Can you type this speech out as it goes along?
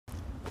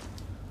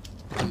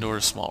Indoor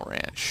to small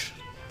ranch.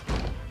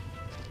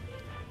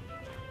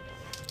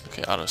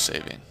 Okay,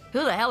 auto-saving.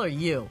 Who the hell are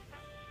you?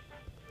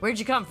 Where'd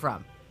you come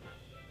from?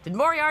 Did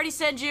Moriarty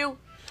send you?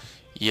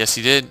 Yes,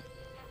 he did.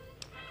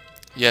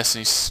 Yes,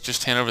 and he's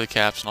just hand over the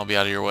caps and I'll be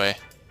out of your way.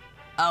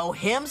 Owe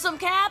him some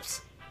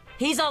caps?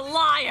 He's a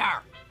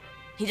liar!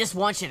 He just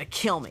wants you to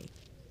kill me.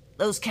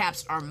 Those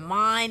caps are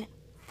mine,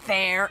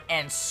 fair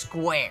and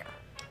square.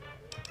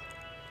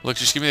 Look,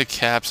 just give me the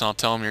caps and I'll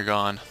tell him you're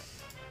gone.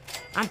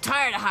 I'm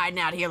tired of hiding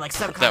out here like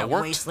some That kind of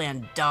worked.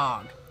 wasteland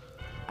dog.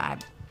 I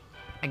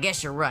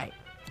guess you're right.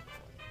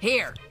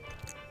 Here,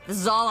 this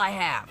is all I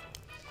have.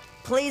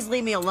 Please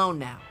leave me alone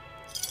now.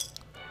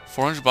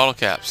 400 bottle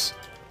caps.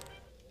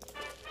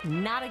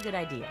 Not a good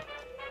idea.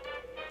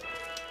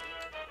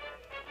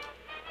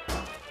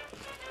 Can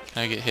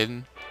I get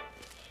hidden?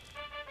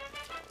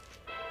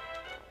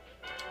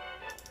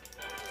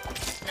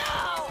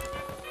 No!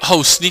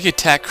 Oh, sneak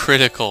attack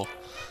critical.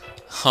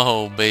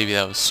 Oh, baby,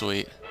 that was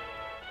sweet.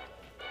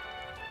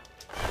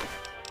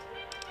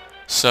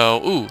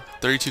 So, ooh,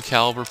 32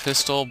 caliber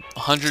pistol,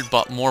 100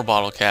 more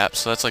bottle caps,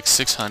 so that's like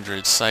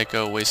 600.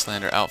 Psycho,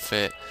 Wastelander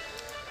outfit.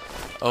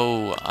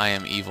 Oh, I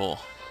am evil.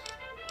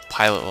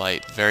 Pilot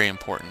light, very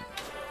important.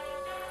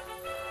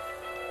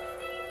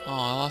 Oh,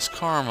 I lost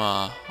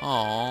karma.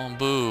 Oh,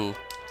 boo.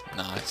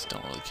 Nah, I just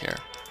don't really care.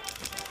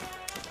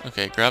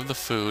 Okay, grab the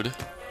food.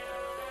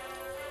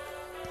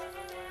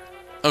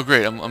 Oh,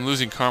 great, I'm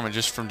losing karma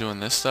just from doing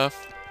this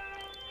stuff.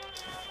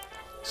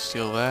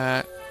 Steal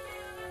that.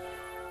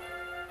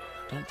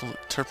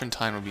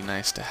 Turpentine would be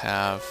nice to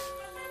have.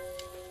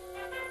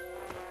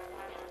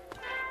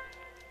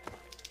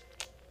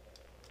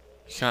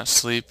 You cannot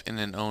sleep in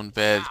an owned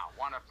bed.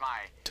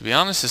 To be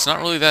honest, it's not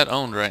really that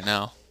owned right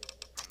now.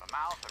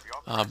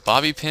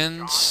 Bobby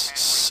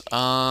pins.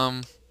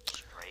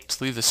 Let's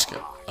leave the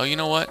scope. Oh, you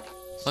know what?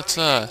 Let's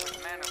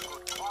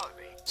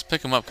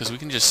pick them up because we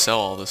can just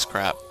sell all this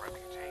crap.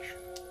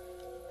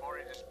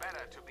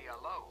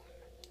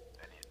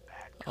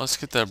 Let's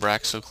get the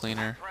Abraxo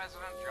cleaner.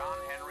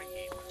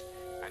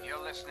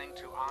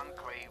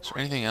 Is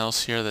there anything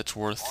else here that's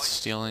worth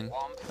stealing?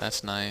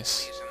 That's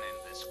nice.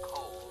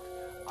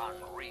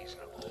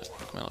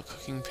 Metal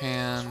cooking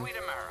pan.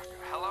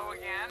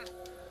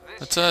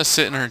 Let's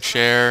sit in her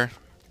chair.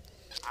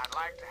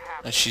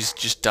 She's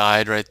just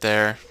died right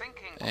there.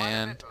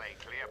 And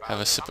have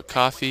a sip of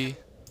coffee.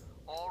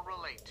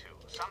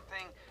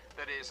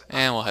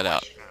 And we'll head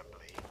out.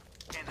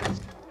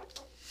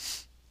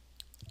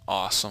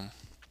 Awesome.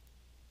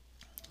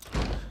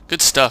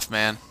 Good stuff,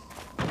 man.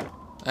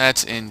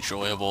 That's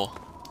enjoyable.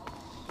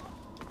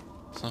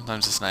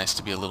 Sometimes it's nice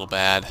to be a little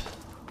bad.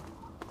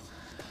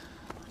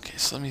 Okay,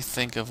 so let me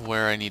think of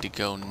where I need to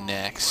go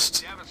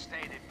next.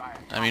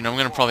 I mean, I'm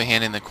going to probably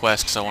hand in the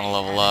quest because I want to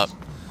level up.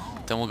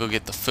 Then we'll go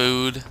get the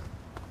food,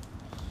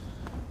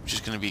 which is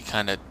going to be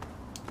kind of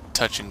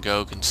touch and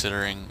go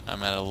considering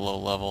I'm at a low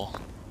level.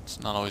 It's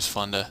not always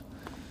fun to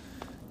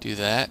do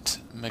that.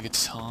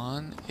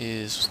 Megaton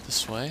is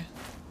this way.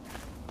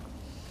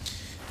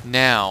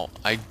 Now,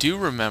 I do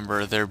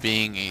remember there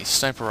being a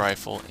sniper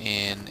rifle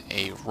in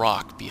a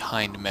rock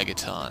behind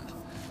Megaton.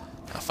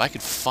 Now, if I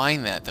could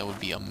find that, that would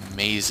be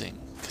amazing,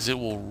 because it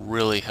will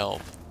really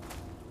help.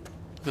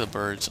 Look at the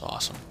birds,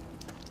 awesome.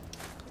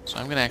 So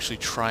I'm going to actually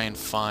try and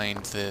find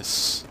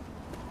this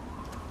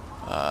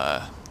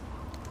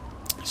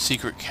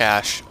secret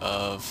cache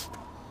of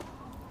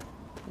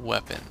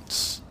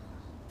weapons.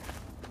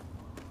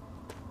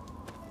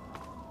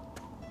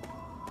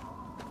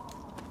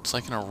 It's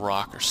like in a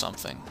rock or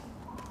something.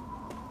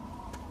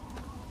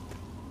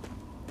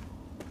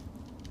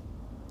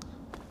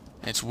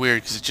 And it's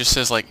weird because it just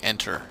says like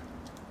enter.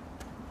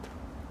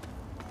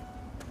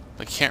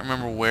 I can't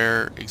remember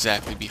where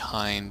exactly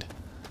behind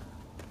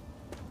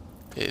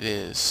it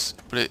is.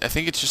 But I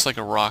think it's just like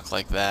a rock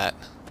like that.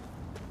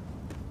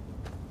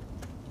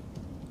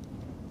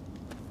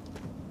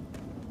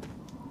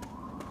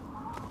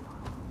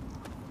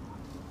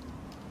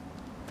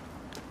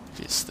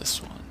 It's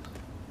this one.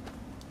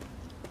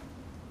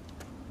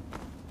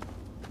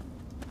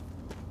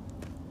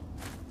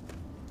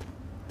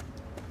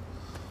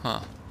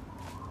 Huh.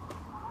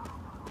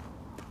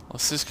 Well,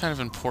 this is kind of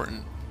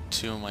important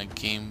to my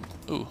game.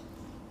 Ooh.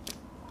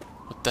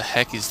 What the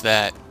heck is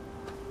that?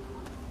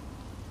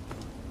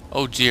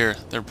 Oh dear,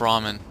 they're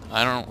Brahmin.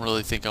 I don't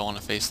really think I want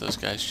to face those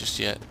guys just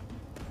yet.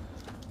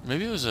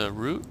 Maybe it was a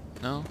root?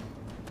 No?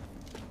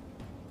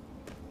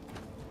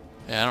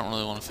 Yeah, I don't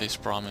really want to face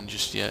Brahmin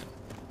just yet.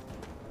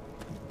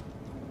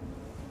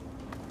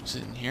 Is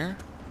it in here?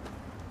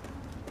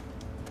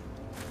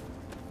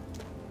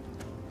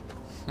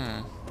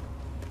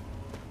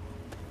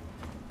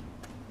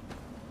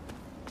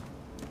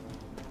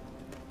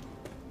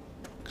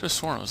 Could have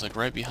sworn it was like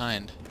right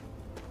behind.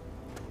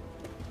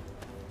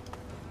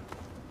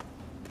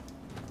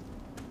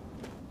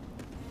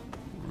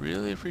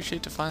 Really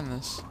appreciate to find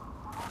this.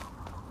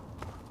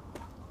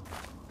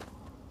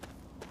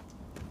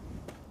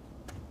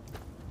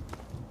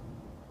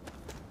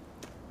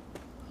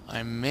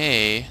 I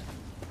may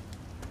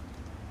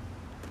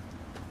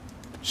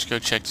Just go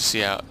check to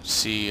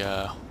see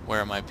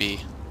where it might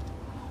be.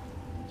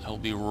 I will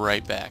be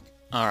right back.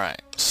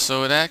 Alright,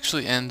 so it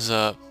actually ends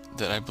up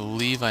that I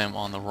believe I am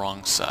on the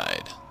wrong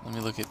side. Let me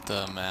look at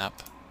the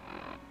map.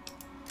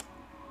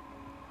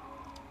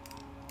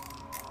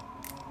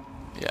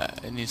 Yeah,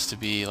 it needs to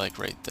be like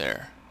right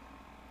there.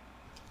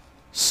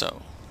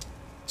 So,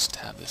 let's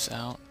tab this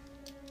out.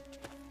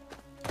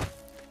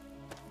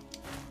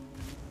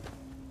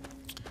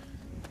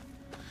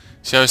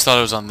 See, I always thought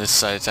it was on this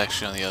side. It's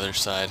actually on the other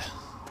side.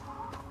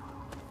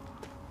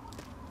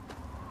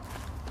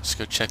 Let's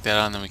go check that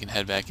out, and then we can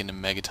head back into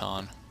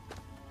Megaton.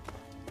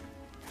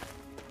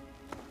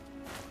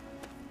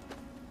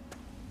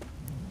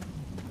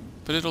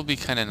 But it'll be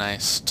kind of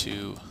nice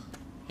to...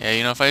 Yeah,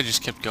 you know, if I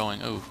just kept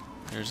going... Oh,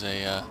 there's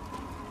a...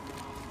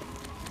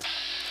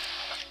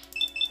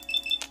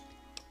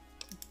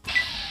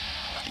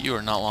 You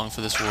are not long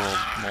for this world,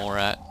 mole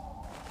rat.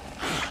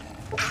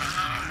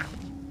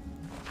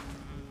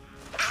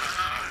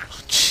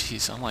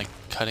 Jeez, I'm like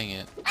cutting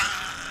it.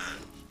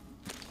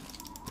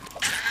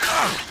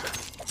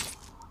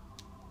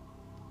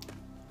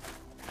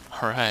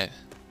 Alright.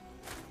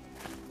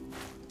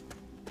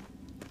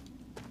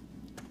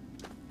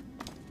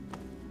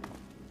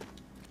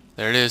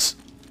 There it is.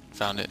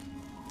 Found it.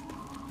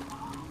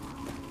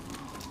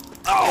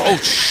 Oh,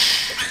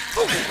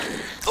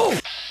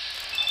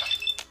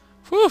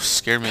 whew,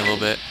 scared me a little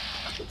bit.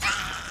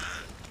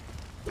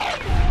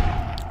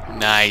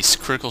 Nice.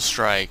 Critical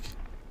strike.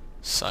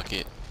 Suck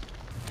it.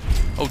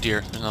 Oh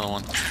dear, there's another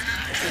one.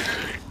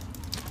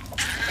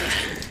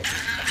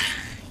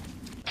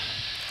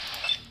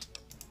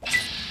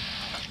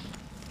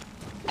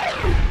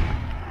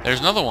 There's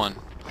another one.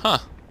 Huh.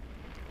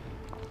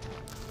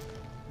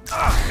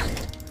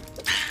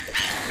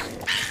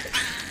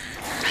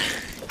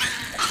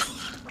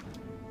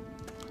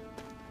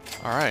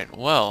 Alright,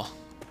 well.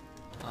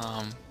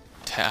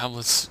 Tab,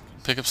 let's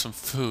pick up some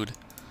food.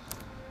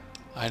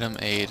 Item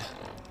aid.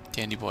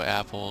 Candy Boy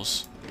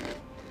apples.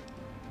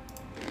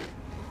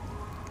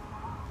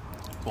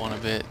 Guana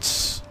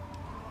bits.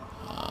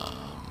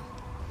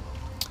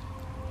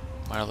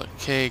 Milo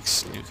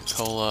cakes.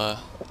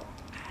 Nuka-Cola.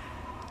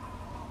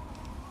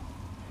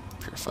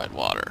 Purified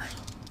water.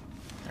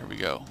 There we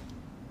go.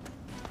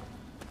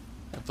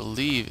 I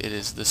believe it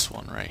is this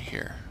one right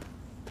here.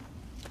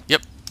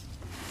 Yep.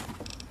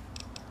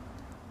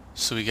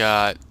 So we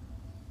got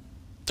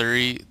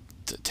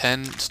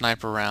 10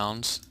 sniper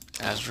rounds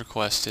as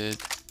requested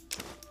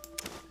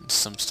and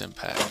some stim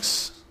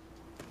packs.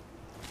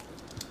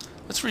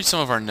 Let's read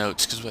some of our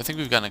notes because I think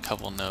we've gotten a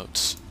couple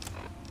notes.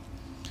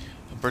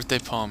 A birthday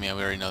poem, yeah,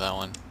 we already know that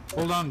one.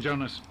 Hold on,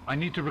 Jonas. I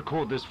need to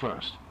record this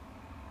first.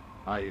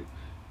 I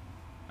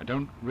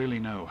don't really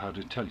know how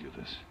to tell you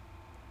this.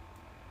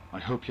 I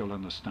hope you'll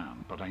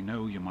understand, but I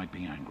know you might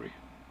be angry.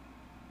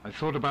 I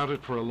thought about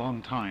it for a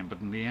long time,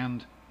 but in the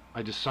end,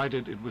 I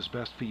decided it was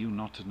best for you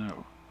not to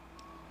know.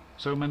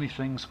 So many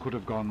things could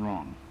have gone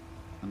wrong,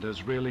 and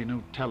there's really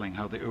no telling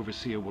how the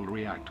Overseer will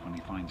react when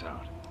he finds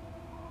out.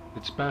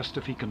 It's best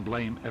if he can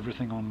blame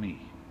everything on me.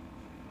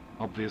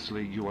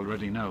 Obviously, you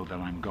already know that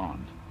I'm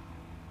gone.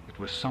 It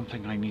was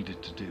something I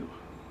needed to do.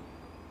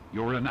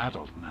 You're an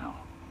adult now.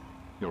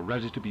 You're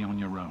ready to be on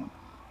your own.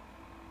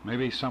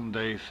 Maybe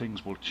someday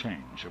things will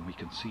change and we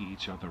can see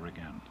each other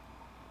again.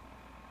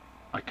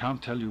 I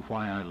can't tell you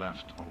why I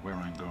left or where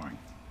I'm going.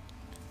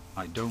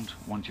 I don't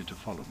want you to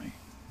follow me.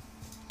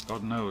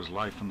 God knows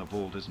life in the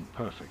vault isn't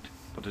perfect,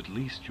 but at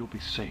least you'll be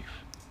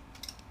safe.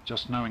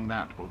 Just knowing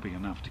that will be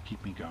enough to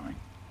keep me going.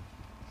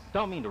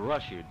 Don't mean to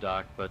rush you,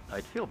 Doc, but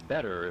I'd feel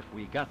better if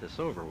we got this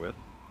over with.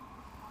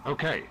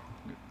 Okay,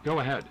 go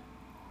ahead.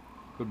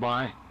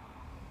 Goodbye.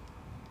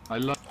 I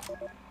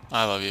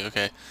love you,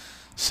 okay.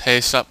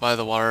 Hey, stop by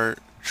the water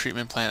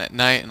treatment plant at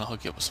night and I'll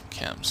hook you up with some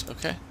chems,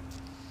 okay?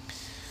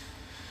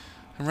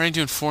 I'm ready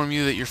to inform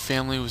you that your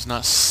family was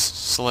not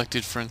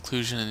selected for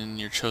inclusion in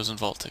your chosen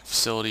Vault-Tec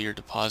facility. Your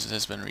deposit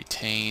has been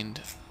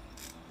retained.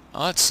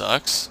 Oh, that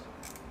sucks.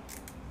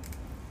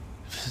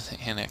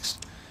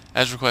 Annexed.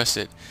 As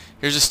requested.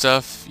 Here's the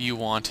stuff you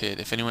wanted.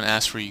 If anyone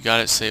asks where you got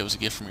it, say it was a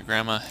gift from your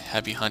grandma.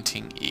 Happy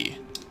hunting, E.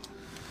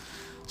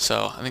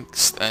 So, I think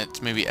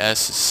that's maybe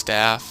S is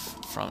staff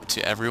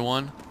to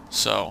everyone.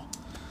 So,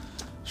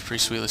 it's pretty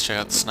sweet. Let's check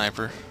out the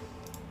sniper.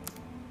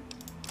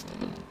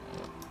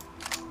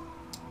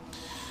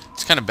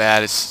 It's kind of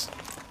bad. It's...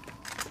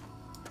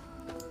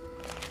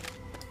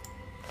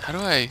 How do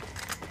I...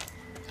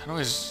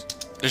 There's...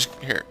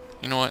 Here.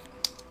 You know what?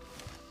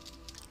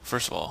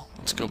 First of all,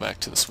 let's go back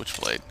to the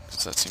switchblade,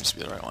 because that seems to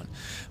be the right one.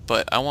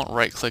 But I want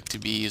right click to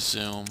be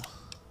zoom.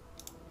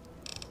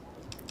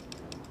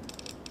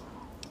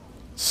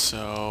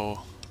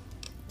 So...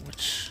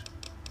 Which...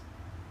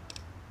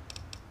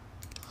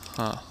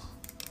 Huh.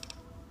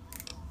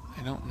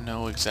 I don't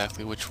know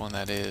exactly which one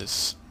that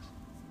is.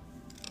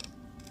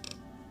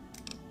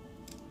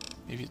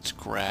 Maybe it's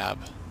grab.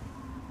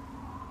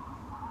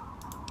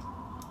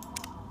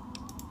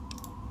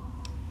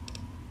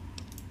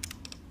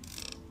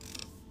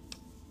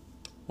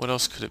 What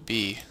else could it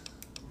be?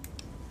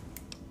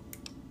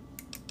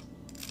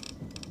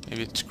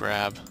 Maybe it's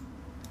grab.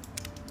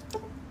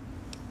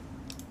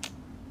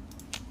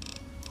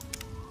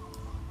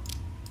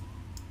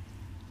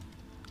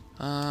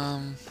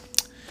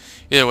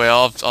 Either way,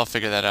 I'll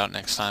figure that out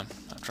next time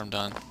after I'm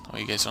done. Oh,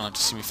 you guys don't have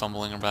to see me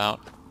fumbling about.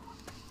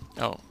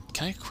 Oh,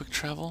 can I quick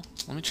travel?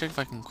 Let me check if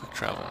I can quick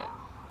travel. I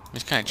mean,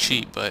 it's kind of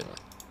cheap, but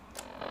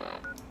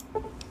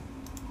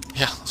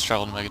yeah, let's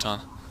travel to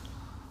Megaton.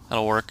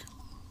 That'll work.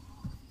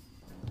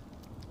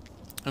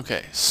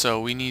 Okay,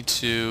 so we need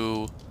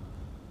to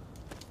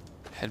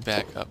head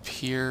back up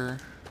here.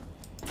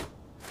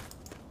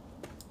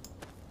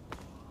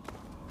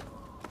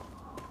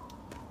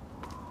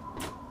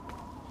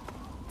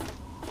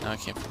 Now I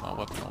can't put my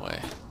weapon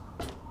away.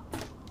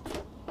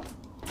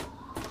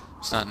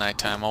 It's not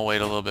nighttime. I'll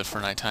wait a little bit for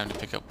nighttime to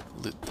pick up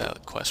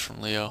that quest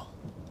from Leo.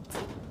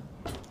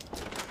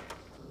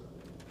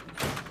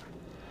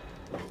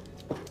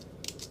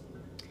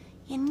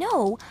 You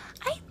know,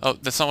 Oh,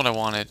 that's not what I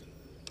wanted.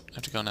 I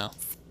have to go now.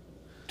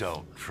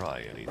 Don't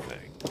try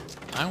anything.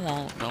 I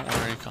won't. Don't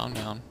worry. Calm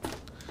down.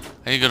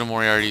 I need to go to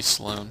Moriarty's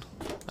saloon.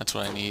 That's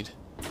what I need.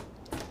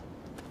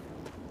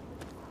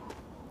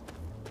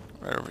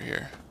 Right over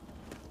here.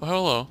 Oh,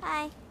 hello.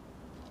 hi.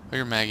 Oh,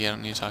 you're Maggie. I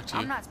don't need to talk to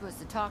you. I'm not supposed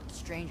to talk to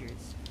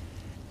strangers.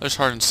 There's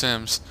Hardin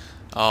Sims.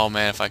 Oh,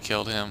 man, if I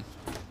killed him.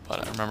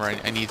 But remember,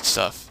 I need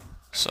stuff.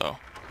 So.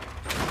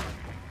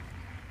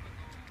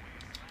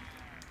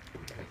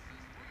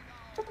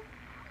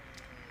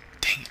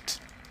 Dang it.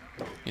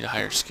 Need a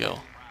higher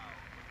skill.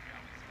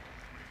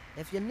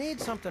 If you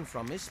need something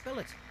from me, spill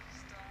it.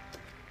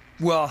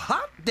 Well,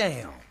 hot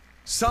damn.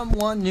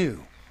 Someone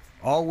new.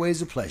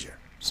 Always a pleasure.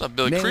 What's up,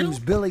 Billy Name's Creel?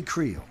 Billy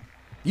Creel.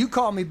 You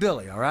call me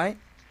Billy, all right?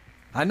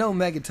 I know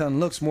Megaton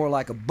looks more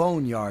like a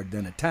boneyard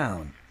than a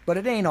town, but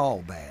it ain't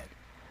all bad.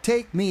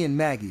 Take me and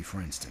Maggie,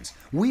 for instance.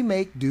 We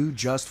make do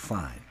just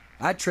fine.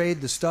 I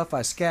trade the stuff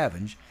I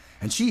scavenge,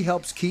 and she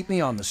helps keep me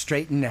on the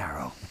straight and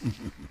narrow.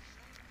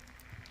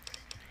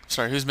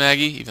 Sorry, who's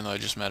Maggie? Even though I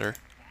just met her.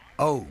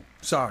 Oh,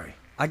 sorry.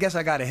 I guess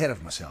I got ahead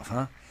of myself,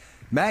 huh?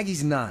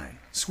 Maggie's 9.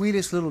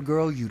 Sweetest little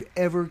girl you'd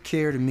ever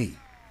care to meet.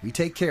 We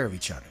take care of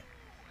each other.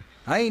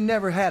 I ain't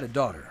never had a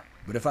daughter,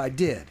 but if I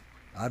did,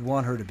 I'd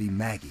want her to be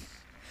Maggie.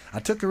 I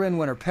took her in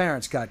when her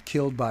parents got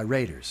killed by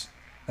raiders.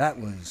 That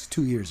was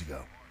 2 years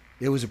ago.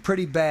 It was a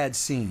pretty bad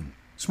scene.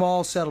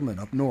 Small settlement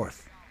up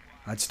north.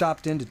 I'd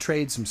stopped in to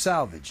trade some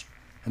salvage,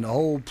 and the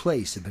whole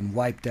place had been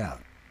wiped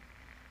out.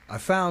 I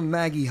found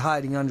Maggie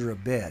hiding under a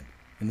bed,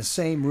 in the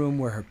same room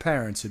where her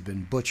parents had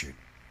been butchered.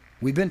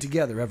 We've been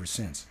together ever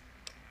since.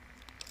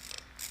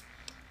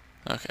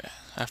 Okay,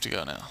 I have to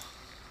go now.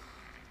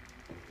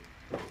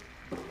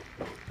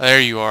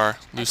 There you are,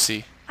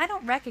 Lucy. I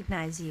don't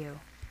recognize you.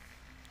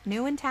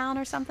 New in town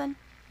or something?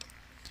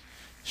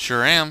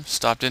 Sure am.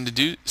 Stopped in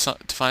to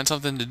find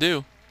something to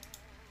do.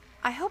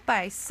 I hope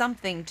by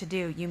something to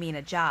do you mean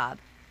a job.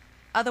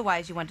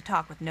 Otherwise you want to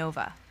talk with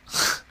Nova.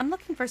 I'm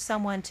looking for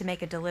someone to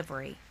make a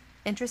delivery.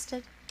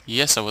 Interested?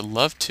 Yes, I would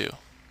love to.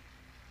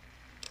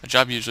 A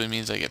job usually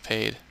means I get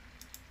paid.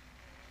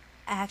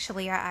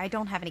 Actually, I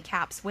don't have any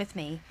caps with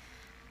me.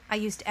 I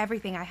used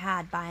everything I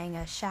had buying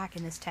a shack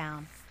in this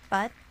town.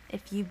 But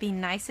if you'd be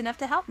nice enough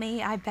to help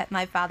me, I bet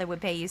my father would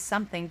pay you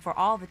something for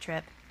all the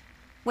trip.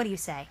 What do you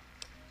say?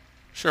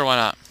 Sure, why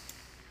not?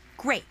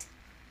 Great.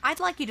 I'd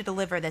like you to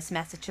deliver this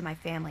message to my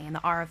family in the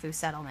Arafu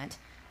settlement.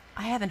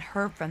 I haven't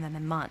heard from them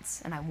in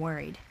months, and I'm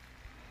worried.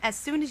 As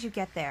soon as you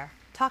get there,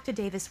 talk to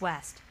Davis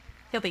West.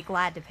 He'll be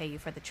glad to pay you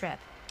for the trip.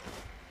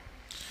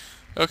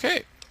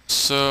 Okay,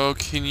 so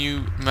can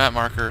you... map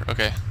marker.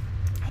 Okay.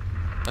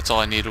 That's all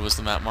I needed was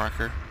the map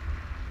marker.